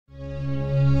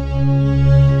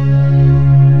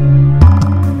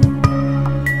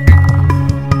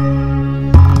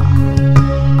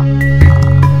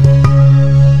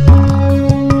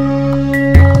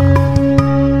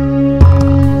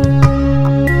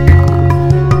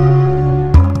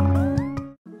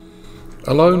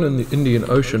Alone in the Indian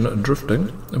Ocean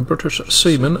drifting, British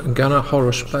seaman gunner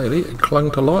Horace Bailey clung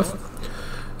to life.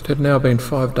 It had now been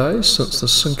 5 days since the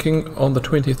sinking on the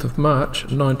 20th of March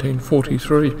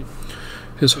 1943.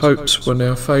 His hopes were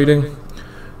now fading.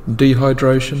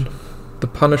 Dehydration, the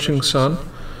punishing sun,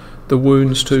 the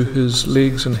wounds to his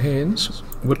legs and hands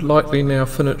would likely now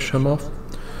finish him off.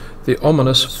 The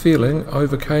ominous feeling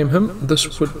overcame him.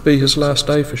 This would be his last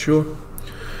day for sure.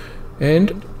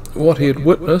 And what he had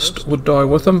witnessed would die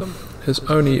with him. His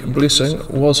only blessing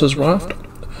was his raft,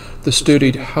 the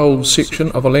sturdy hull section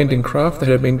of a landing craft that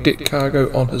had been deck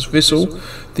cargo on his vessel,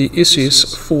 the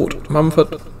SS Fort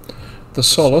Mumford. The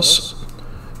solace,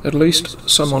 at least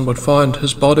someone would find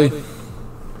his body.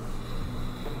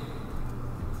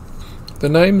 The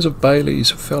names of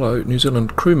Bailey's fellow New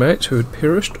Zealand crewmates who had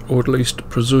perished, or at least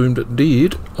presumed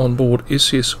dead, on board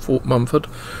SS Fort Mumford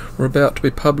were about to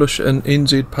be published in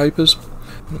NZ papers.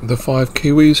 The 5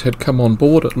 Kiwis had come on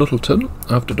board at Lyttelton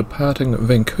after departing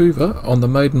Vancouver on the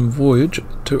maiden voyage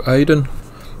to Aden.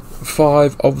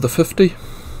 5 of the 50.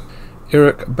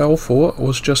 Eric Balfour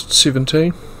was just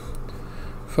 17.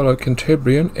 Fellow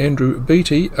Cantabrian Andrew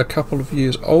Beattie a couple of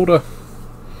years older.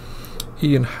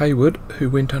 Ian Hayward, who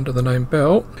went under the name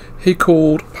Bell, he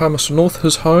called Palmerston North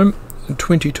his home,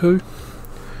 22.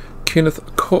 Kenneth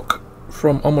Cook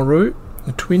from Oamaru,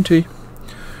 20.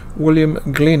 William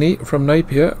Glennie from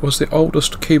Napier was the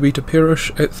oldest Kiwi to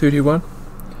perish at 31.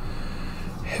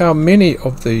 How many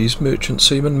of these merchant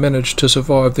seamen managed to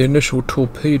survive the initial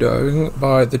torpedoing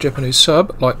by the Japanese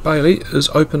sub, like Bailey, is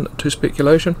open to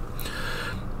speculation.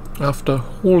 After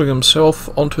hauling himself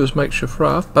onto his makeshift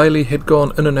raft, Bailey had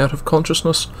gone in and out of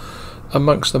consciousness.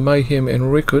 Amongst the mayhem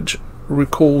and wreckage,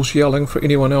 recalls yelling for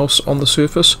anyone else on the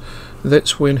surface.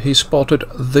 That's when he spotted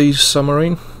the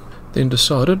submarine, then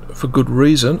decided, for good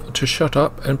reason, to shut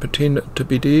up and pretend to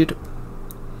be dead.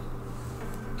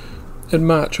 In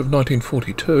March of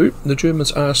 1942, the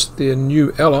Germans asked their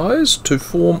new allies to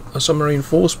form a submarine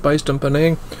force based in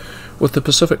Penang, with the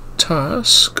specific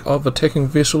task of attacking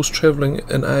vessels travelling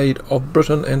in aid of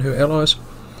Britain and her allies.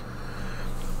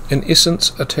 In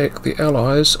essence, attack the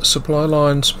Allies' supply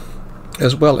lines,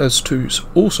 as well as to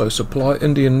also supply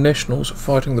Indian nationals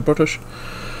fighting the British.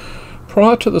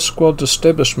 Prior to the squad's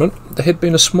establishment, there had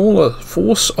been a smaller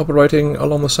force operating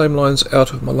along the same lines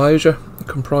out of Malaysia,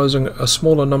 comprising a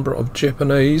smaller number of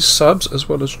Japanese subs as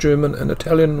well as German and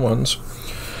Italian ones.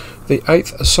 The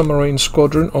 8th Submarine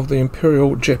Squadron of the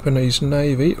Imperial Japanese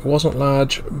Navy wasn't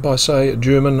large by, say,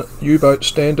 German U-boat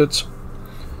standards.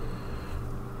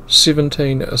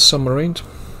 17 submarines,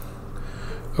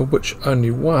 of which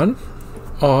only one,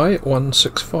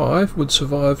 I-165, would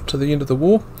survive to the end of the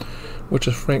war, which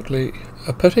is frankly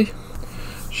a pity.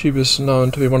 She was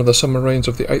known to be one of the submarines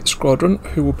of the 8th Squadron,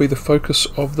 who will be the focus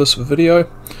of this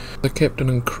video, the captain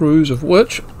and crews of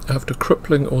which, after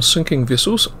crippling or sinking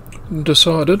vessels,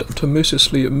 decided to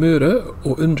mercilessly murder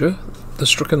or injure the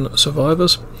stricken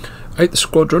survivors. 8th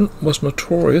Squadron was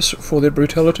notorious for their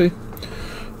brutality.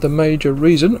 The major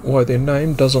reason why their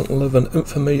name doesn't live in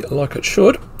infamy like it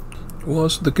should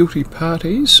was the guilty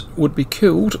parties would be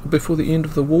killed before the end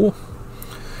of the war.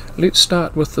 Let's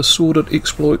start with the sordid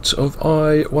exploits of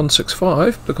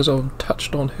I-165, because I've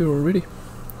touched on her already.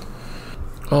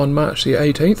 On March the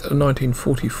 18th,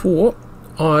 1944,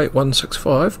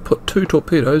 I-165 put 2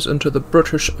 torpedoes into the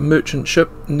British merchant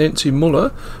ship Nancy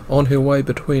Moller on her way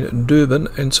between Durban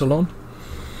and Ceylon.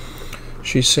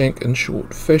 She sank in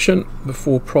short fashion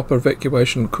before proper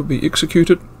evacuation could be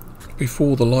executed,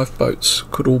 before the lifeboats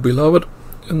could all be lowered.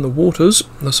 In the waters,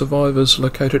 the survivors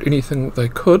located anything they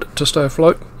could to stay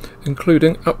afloat,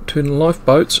 including upturned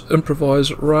lifeboats,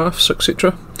 improvised rafts,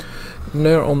 etc.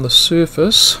 Now on the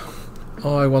surface,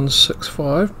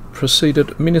 I-165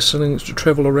 proceeded menacingly to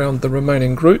travel around the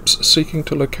remaining groups, seeking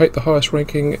to locate the highest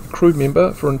ranking crew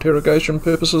member for interrogation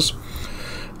purposes.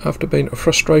 After being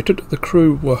frustrated, the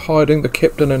crew were hiding the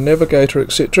captain and navigator,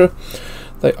 etc.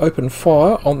 They opened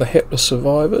fire on the hapless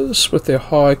survivors with their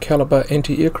high caliber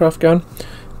anti-aircraft gun,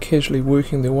 casually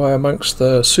working their way amongst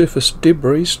the surface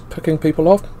debris, picking people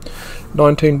off.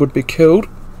 19 would be killed.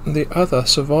 The other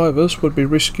survivors would be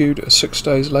rescued 6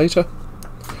 days later.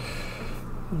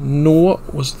 Nor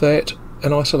was that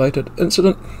an isolated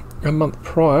incident. A month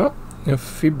prior, in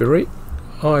February,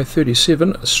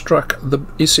 I-37 struck the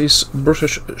SS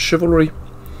British Chivalry.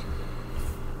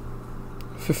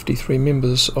 53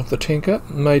 members of the tanker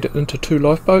made it into 2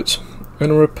 lifeboats.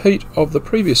 In a repeat of the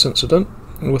previous incident,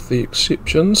 with the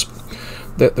exceptions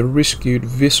that the rescued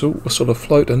vessel was still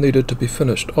afloat and needed to be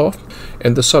finished off,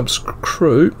 and the sub's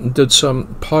crew did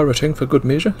some pirating for good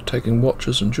measure, taking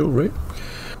watches and jewellery.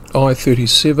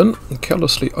 I-37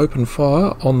 callously opened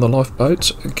fire on the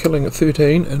lifeboats, killing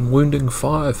 13 and wounding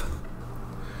 5.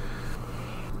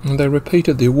 They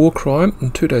repeated their war crime,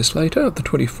 and 2 days later, the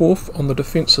 24th, on the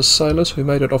defenceless sailors who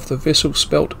made it off the vessel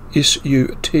spelt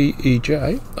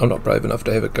Sutej. I'm not brave enough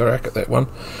to have a crack at that one.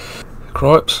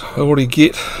 Cripes, I already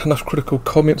get enough critical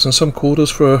comments in some quarters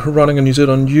for running a New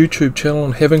Zealand YouTube channel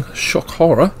and having, shock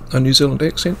horror, a New Zealand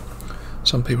accent.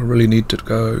 Some people really need to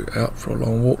go out for a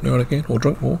long walk now and again, or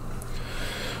drink more.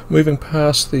 Moving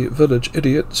past the village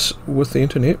idiots with the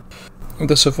internet,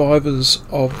 the survivors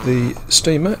of the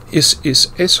steamer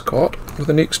SS Ascot were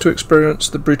the next to experience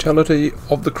the brutality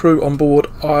of the crew on board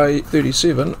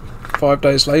I-37 5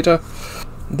 days later.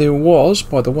 There was,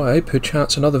 by the way,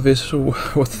 perchance another vessel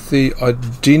with the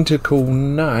identical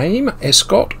name,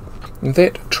 Ascot,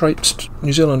 that traipsed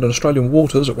New Zealand and Australian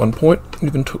waters at one point,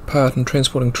 even took part in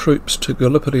transporting troops to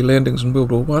Gallipoli landings in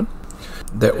World War I.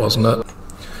 That wasn't it.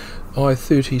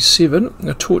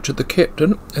 I-37 tortured the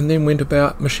captain and then went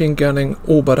about machine gunning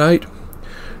all but 8.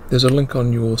 There's a link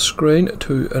on your screen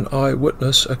to an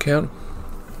eyewitness account.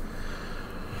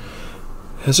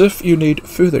 As if you need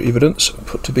further evidence,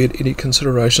 put to bed any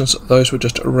considerations, those were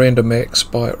just random acts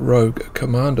by rogue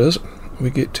commanders. We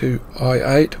get to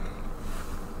I-8.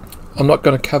 I'm not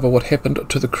going to cover what happened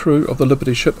to the crew of the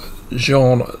Liberty ship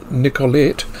Jean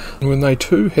Nicolet when they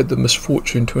too had the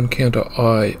misfortune to encounter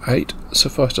I-8.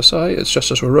 Suffice to say, it's just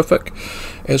as horrific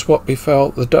as what befell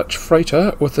the Dutch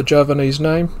freighter with the Javanese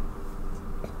name,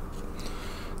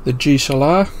 the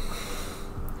Tjisalak.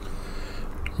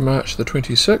 March the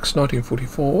 26th,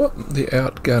 1944, the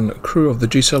outgun crew of the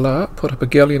Tjisalak put up a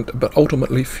gallant but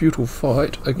ultimately futile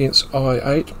fight against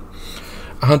I-8.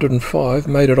 105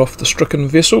 made it off the stricken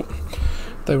vessel.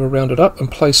 They were rounded up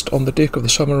and placed on the deck of the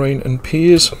submarine in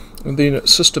pairs, and then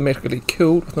systematically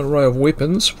killed with an array of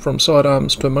weapons, from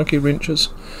sidearms to monkey wrenches.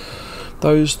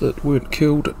 Those that weren't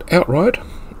killed outright,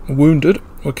 wounded,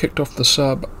 were kicked off the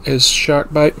sub as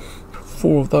shark bait.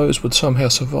 4 of those would somehow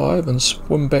survive and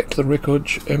swim back to the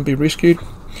wreckage and be rescued.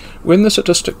 When the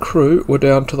sadistic crew were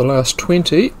down to the last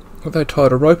 20, they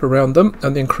tied a rope around them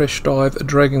and then crash dive,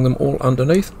 dragging them all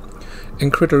underneath.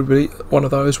 Incredibly, one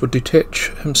of those would detach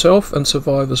himself and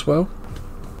survive as well.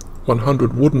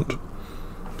 100 wouldn't.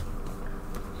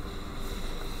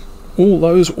 All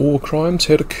those war crimes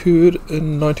had occurred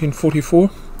in 1944.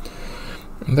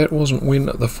 And that wasn't when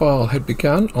the file had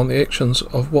begun on the actions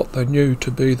of what they knew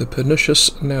to be the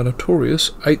pernicious, now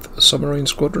notorious, 8th Submarine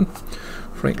Squadron.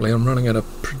 Frankly, I'm running out of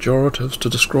pejoratives to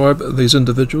describe these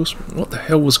individuals. What the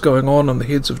hell was going on the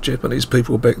heads of Japanese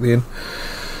people back then?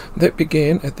 That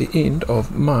began at the end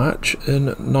of March in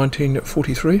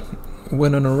 1943,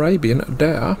 when an Arabian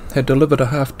dhow had delivered a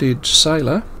half-dead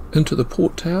sailor into the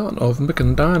port town of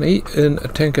Mikandani in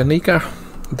Tanganyika,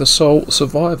 the sole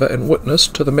survivor and witness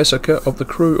to the massacre of the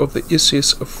crew of the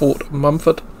SS Fort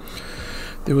Mumford.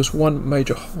 There was one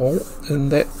major hole in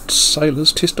that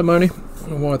sailor's testimony,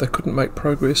 why they couldn't make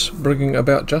progress bringing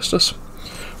about justice.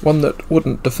 One that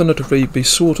wouldn't definitively be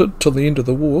sorted till the end of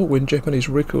the war, when Japanese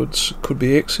records could be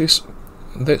accessed.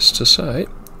 That's to say,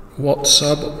 what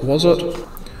sub was it?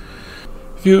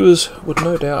 Viewers would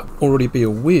no doubt already be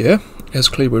aware, as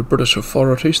clear with British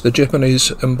authorities, the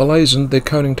Japanese emblazoned their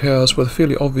conning towers with a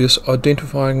fairly obvious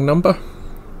identifying number,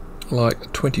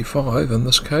 like 25 in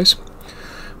this case.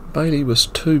 Bailey was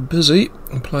too busy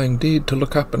playing dead to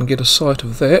look up and get a sight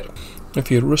of that. If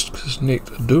he had risked his neck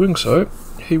doing so,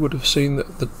 he would have seen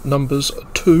that the numbers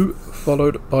 2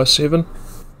 followed by 7.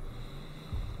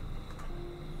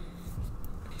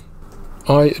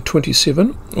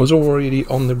 I-27 was already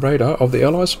on the radar of the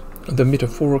Allies, the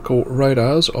metaphorical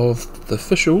radars of the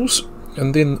officials,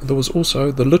 and then there was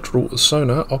also the literal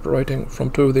sonar operating from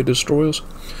 2 of their destroyers,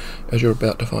 as you're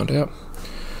about to find out.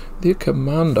 Their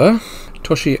commander,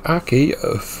 Toshiaki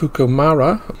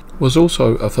Fukumara, was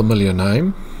also a familiar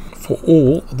name, for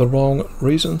all the wrong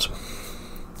reasons.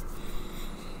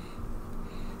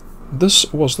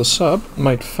 This was the sub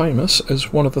made famous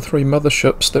as one of the 3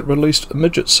 motherships that released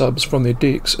midget subs from their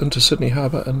decks into Sydney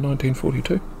Harbour in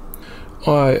 1942.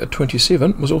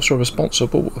 I-27 was also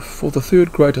responsible for the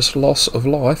 3rd greatest loss of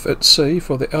life at sea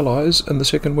for the Allies in the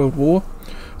Second World War.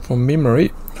 From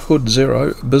memory, Hood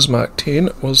 0, Bismarck 10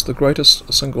 was the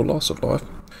greatest single loss of life,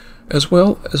 as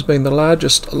well as being the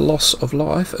largest loss of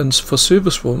life for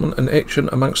servicewomen in action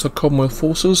amongst the Commonwealth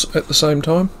forces at the same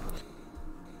time.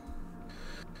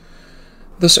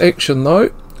 This action,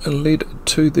 though, led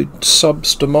to the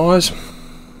sub's demise.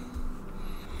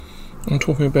 I'm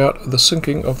talking about the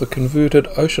sinking of the converted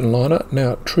ocean liner,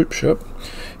 now troopship,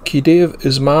 Khedive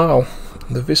Ismail.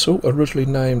 The vessel, originally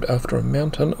named after a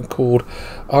mountain called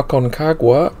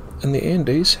Aconcagua in the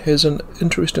Andes, has an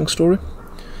interesting story,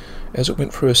 as it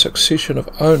went through a succession of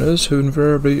owners who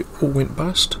invariably all went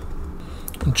bust.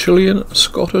 Chilean,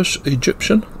 Scottish,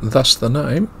 Egyptian, thus the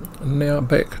name, now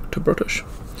back to British.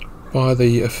 By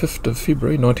the 5th of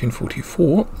February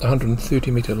 1944,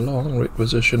 130-metre long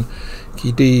requisition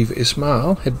Khedive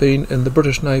Ismail had been in the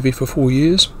British Navy for 4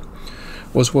 years,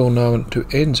 was well known to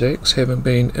Anzacs, having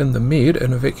been in the Med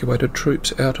and evacuated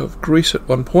troops out of Greece at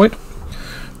one point.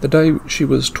 The day she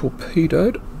was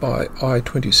torpedoed by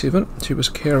I-27, she was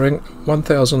carrying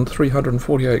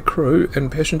 1,348 crew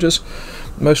and passengers,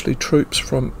 mostly troops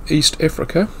from East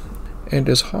Africa, and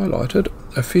as highlighted,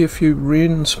 a fair few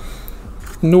Wrens.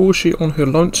 Nor was she on her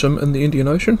lonesome in the Indian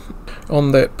Ocean.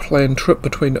 On that planned trip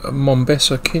between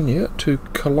Mombasa, Kenya to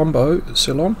Colombo,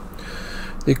 Ceylon,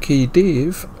 the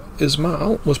Khedive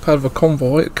Ismail was part of a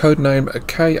convoy codenamed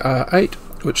KR-8,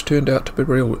 which turned out to be a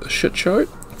real shit show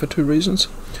for two reasons.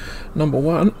 Number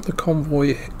one, the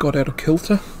convoy got out of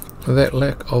kilter. That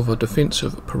lack of a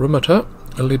defensive perimeter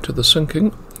led to the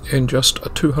sinking, and just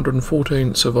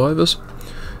 214 survivors.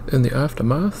 In the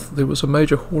aftermath, there was a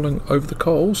major hauling over the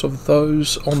coals of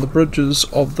those on the bridges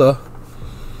of the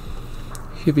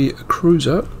heavy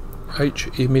cruiser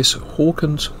HMS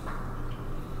Hawkins,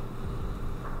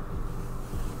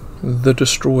 the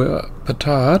destroyer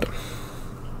Petard,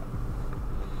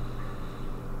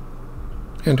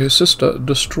 and her sister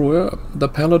destroyer the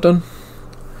Paladin,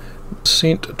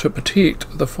 sent to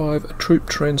protect the 5 troop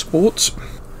transports.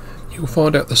 You'll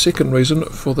find out the second reason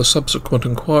for the subsequent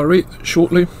inquiry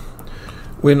shortly,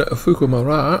 when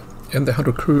Fukumara and the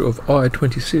 100 crew of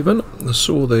I-27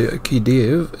 saw the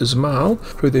Khedive Ismail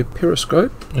through their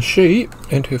periscope. She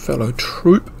and her fellow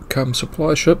troop cum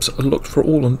supply ships looked for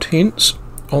all intents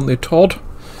on their Todd,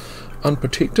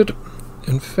 unprotected.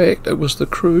 In fact, it was the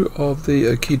crew of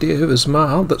the Khedive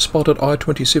Ismail that spotted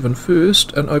I-27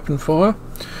 first and opened fire,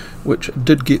 which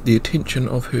did get the attention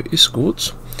of her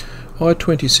escorts.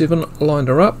 I-27 lined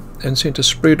her up and sent a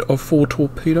spread of 4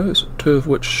 torpedoes, 2 of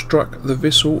which struck the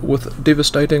vessel with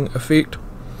devastating effect.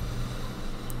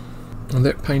 And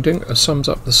that painting sums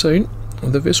up the scene.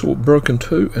 The vessel broke in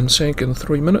two and sank in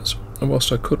 3 minutes, and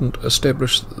whilst I couldn't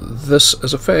establish this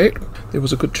as a fact, there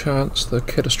was a good chance the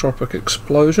catastrophic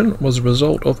explosion was a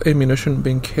result of ammunition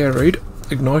being carried,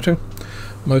 igniting.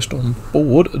 Most on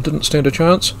board didn't stand a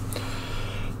chance.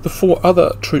 The 4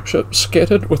 other troopships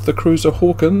scattered with the cruiser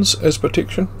Hawkins as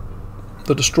protection.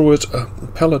 The destroyers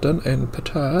Paladin and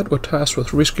Petard were tasked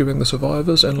with rescuing the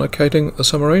survivors and locating the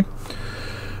submarine.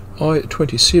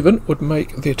 I-27 would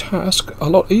make their task a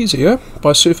lot easier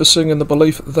by surfacing in the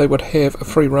belief they would have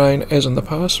free rein as in the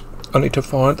past, only to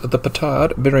find the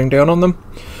Petard bearing down on them.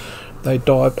 They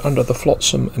dived under the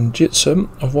flotsam and jetsam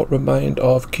of what remained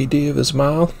of Khedive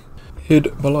Ismail,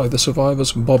 hid below the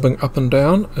survivors bobbing up and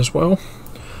down as well.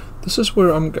 This is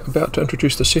where I'm about to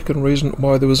introduce the second reason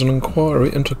why there was an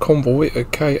inquiry into convoy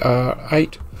at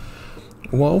KR-8.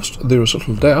 Whilst there is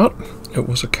little doubt it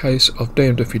was a case of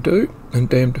damned if you do and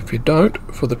damned if you don't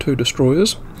for the 2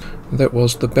 destroyers, that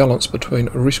was the balance between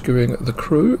rescuing the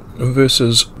crew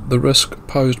versus the risk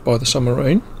posed by the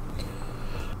submarine,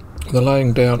 the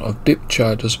laying down of depth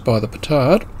charges by the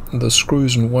Petard, the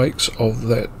screws and wakes of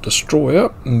that destroyer,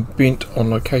 bent on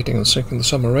locating and sinking the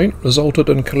submarine, resulted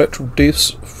in collateral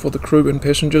deaths for the crew and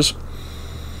passengers.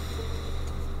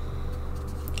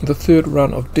 The third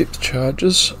run of depth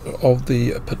charges of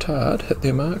the Petard hit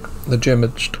their mark. The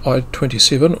damaged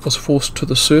I-27 was forced to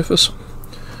the surface.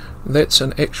 That's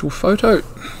an actual photo.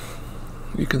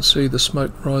 You can see the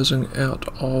smoke rising out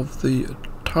of the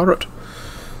turret.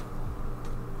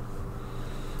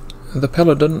 The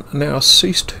Paladin now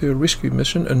ceased her rescue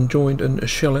mission and joined in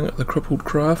shelling the crippled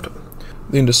craft,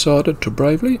 then decided to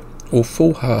bravely, or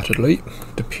foolhardily,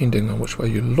 depending on which way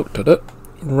you looked at it,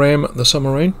 ram the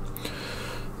submarine.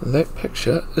 That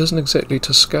picture isn't exactly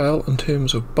to scale in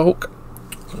terms of bulk.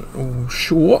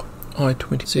 Sure,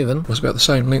 I-27 was about the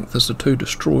same length as the 2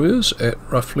 destroyers at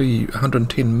roughly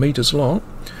 110 metres long.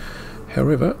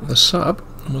 However, the sub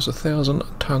was 1,000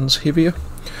 tonnes heavier,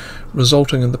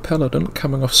 resulting in the Paladin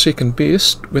coming off second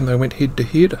best when they went head to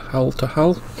head, hull to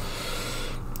hull.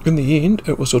 In the end,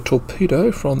 it was a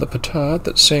torpedo from the Petard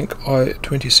that sank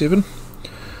I-27.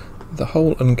 The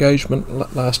whole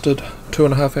engagement lasted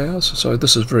 2.5 hours, so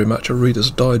this is very much a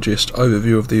Reader's Digest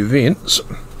overview of the events.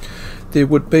 There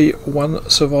would be 1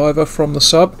 survivor from the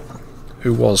sub,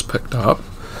 who was picked up.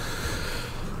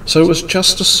 So was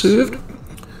justice served?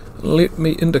 let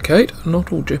me indicate,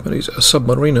 not all Japanese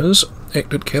submariners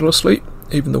acted callously,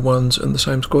 even the ones in the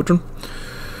same squadron.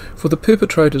 For the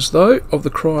perpetrators, though, of the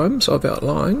crimes I've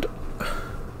outlined,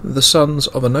 the sons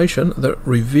of a nation that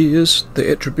reveres the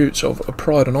attributes of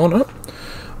pride and honour,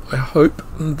 I hope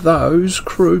those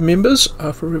crew members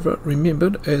are forever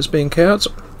remembered as being cowards.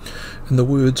 In the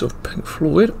words of Pink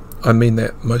Floyd, I mean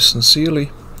that most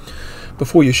sincerely.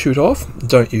 Before you shoot off,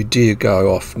 don't you dare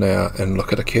go off now and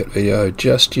look at a cat video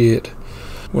just yet.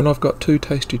 When I've got 2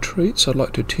 tasty treats I'd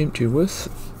like to tempt you with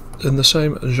in the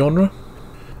same genre.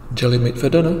 Jelly meat for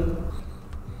dinner.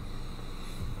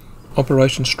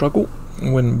 Operation Struggle,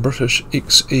 when British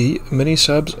XE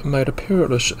mini-subs made a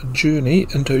perilous journey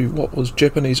into what was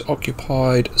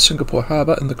Japanese-occupied Singapore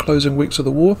harbour in the closing weeks of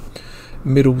the war.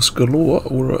 Medals galore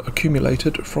were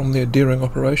accumulated from their daring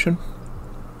operation.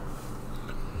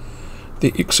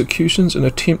 The executions and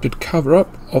attempted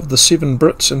cover-up of the 7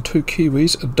 Brits and 2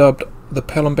 Kiwis dubbed the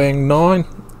Palembang 9,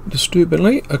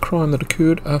 disturbingly a crime that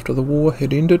occurred after the war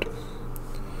had ended.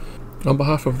 On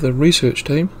behalf of the research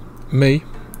team, me,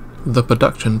 the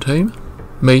production team,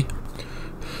 me,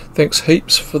 thanks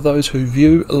heaps for those who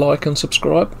view, like and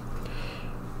subscribe.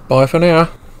 Bye for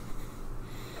now.